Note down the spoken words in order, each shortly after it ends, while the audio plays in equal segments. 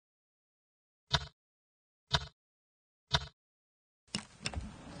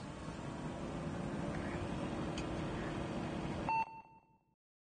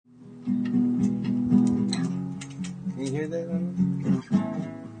you hear that?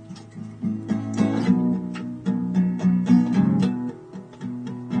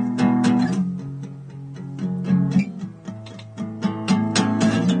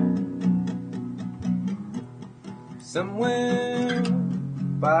 Somewhere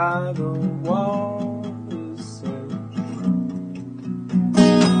by the water's edge,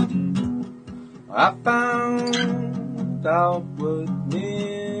 I found out what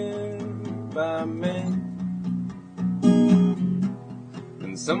nearby meant.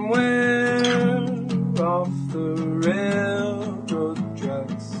 And somewhere off the railroad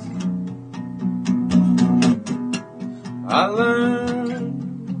tracks, I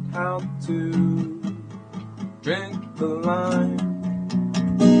learned how to drink the line.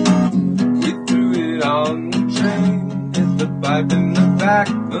 We threw it on the train, hit the pipe in the back.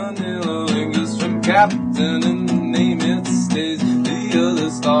 Vanilla lingers from Captain, and the name it stays. The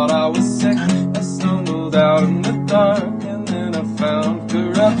others thought I was sick. I stumbled out in the dark, and then I found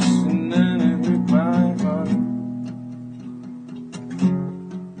corruption, and it hurt my heart.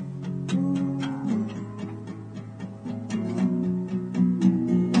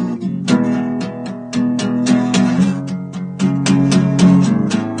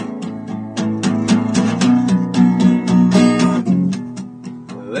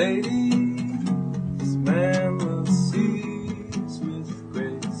 Ladies, man will seize with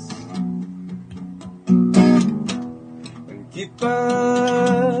grace and keep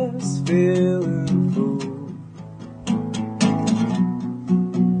us feeling full.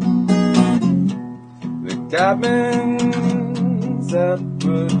 The cabins that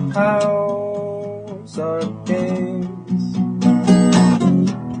would house our games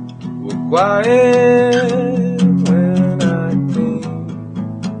were quiet when I came.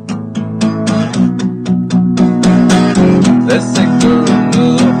 Let's take her under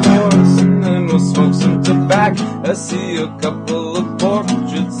the horse, and then we'll smoke some tobacco. I see a couple of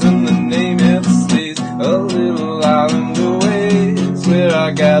portraits, and the name it stays. A little island away is where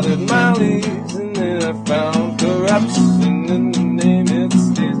I gathered my leaves, and then I found corruption, and the name it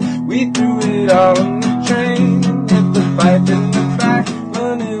stays. We threw it all on the train, and hit the pipe in the back.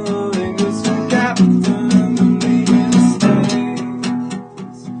 Vanilla lingers from Captain, and the name it stays.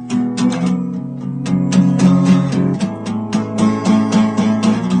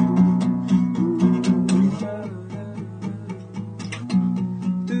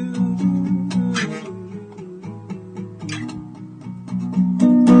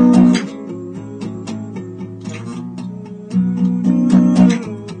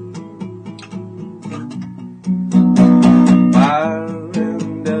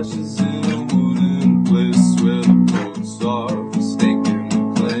 Island ashes in a wooden place where the boats are forsaken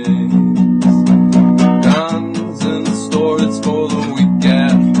claims. Guns and storage for the weak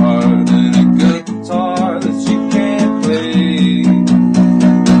at heart, and a guitar that she can't play.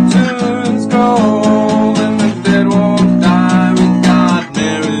 The tune's cold and the dead won't die. We got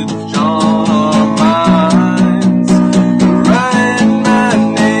marriage on our minds. Write my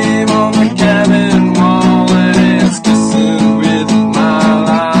name on the cabin wall, and it's kissing with my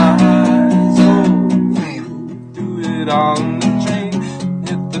lies. Oh, do it on the train,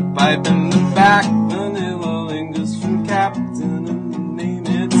 hit the pipe in the back. Vanilla lingers from Captain, and the name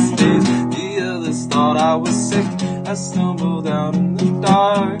it stays. The others thought I was sick. I stumbled out in the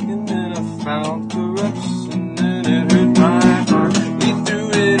dark, and then I found corruption, and it hurt my heart. We threw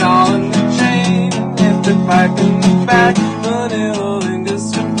it all in the train, and hit the pipe in the back. Vanilla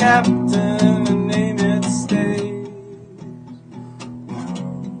lingers from Captain, and the name it stays.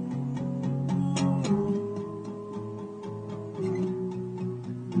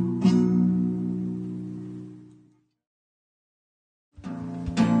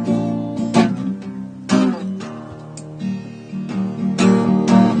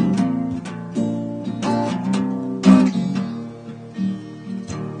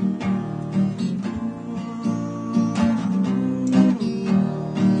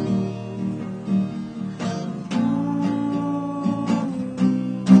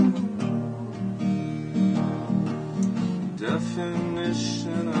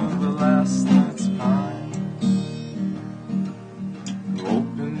 Definition of the last night's pine.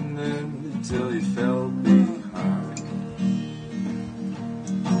 Open-ended till you fell behind.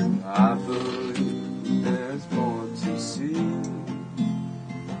 I believe there's more to see.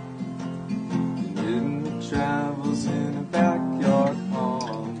 Hidden travels in a backyard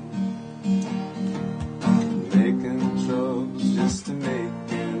home, making troubles just to make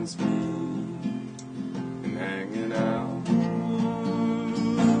ends meet, and hanging out.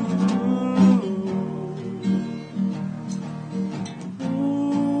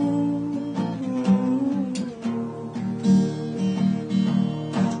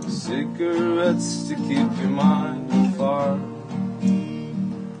 cigarettes to keep your mind afar,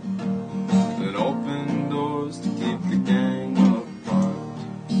 and open doors to keep the gang apart.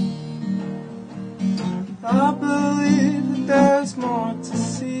 I believe that there's more to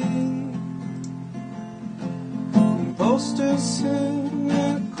see than posters in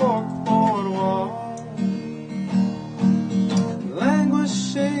a corkboard wall,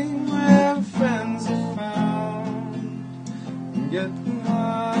 languishing where friends are found, and getting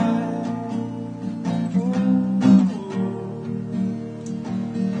high.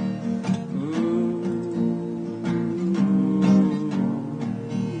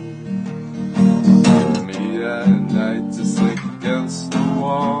 At night to sleep against the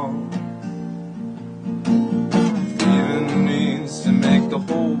wall, even means to make the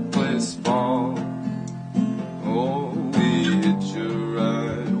whole place fall. Oh, we hit you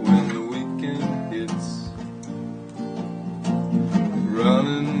right when the weekend hits,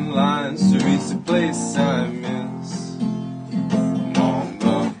 running lines to reach the place